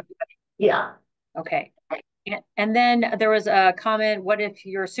everybody. Yeah. Okay. And then there was a comment, what if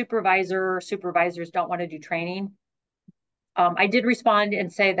your supervisors don't want to do training? I did respond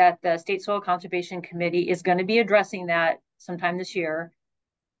and say that the State Soil Conservation Committee is going to be addressing that sometime this year.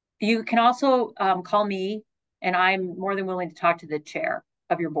 You can also call me, and I'm more than willing to talk to the chair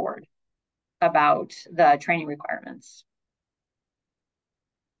of your board about the training requirements.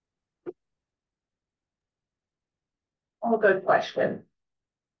 Oh, good question.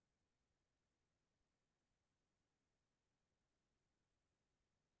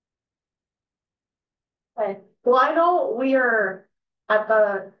 Okay. Well, I know we are at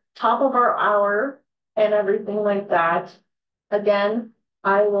the top of our hour and everything like that. Again,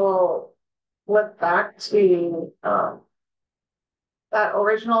 I will look back to that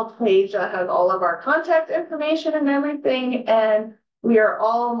original page that has all of our contact information and everything, and we are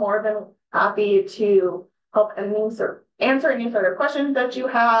all more than happy to help answer any further questions that you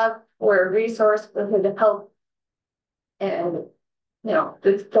have. We're a resource for who to help, and you know,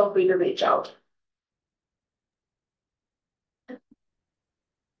 just feel free to reach out.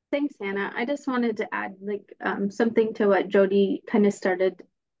 Thanks, Hannah. I just wanted to add something to what Jody kind of started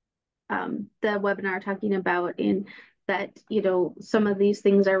the webinar talking about, in that, you know, some of these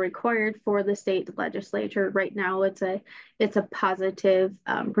things are required for the state legislature. Right now, it's a positive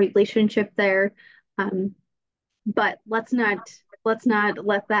relationship there, but let's not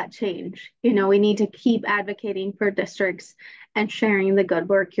let that change. You know, we need to keep advocating for districts and sharing the good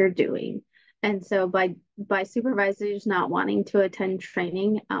work you're doing. And so by supervisors not wanting to attend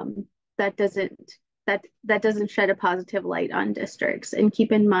training, that doesn't shed a positive light on districts. And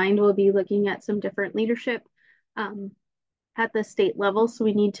keep in mind, we'll be looking at some different leadership at the state level. So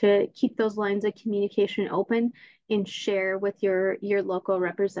we need to keep those lines of communication open and share with your local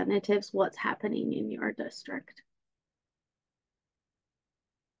representatives what's happening in your district.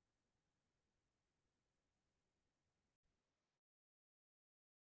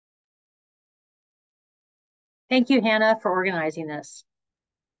 Thank you, Hannah, for organizing this.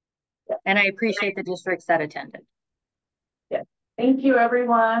 And I appreciate the districts that attended. Yeah. Thank you,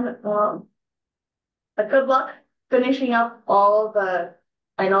 everyone. Good luck finishing up all the,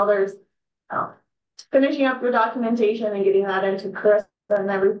 I know there's finishing up your documentation and getting that into Chris and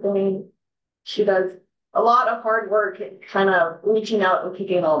everything. She does a lot of hard work kind of reaching out and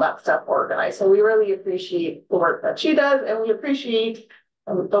keeping all that stuff organized. So we really appreciate the work that she does, and we appreciate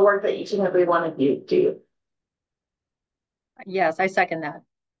the work that each and every one of you do. Yes, I second that.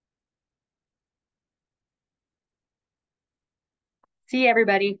 See you,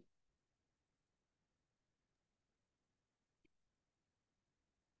 everybody.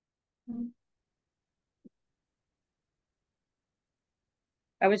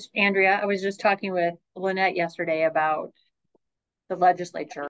 Andrea, I was just talking with Lynette yesterday about the legislature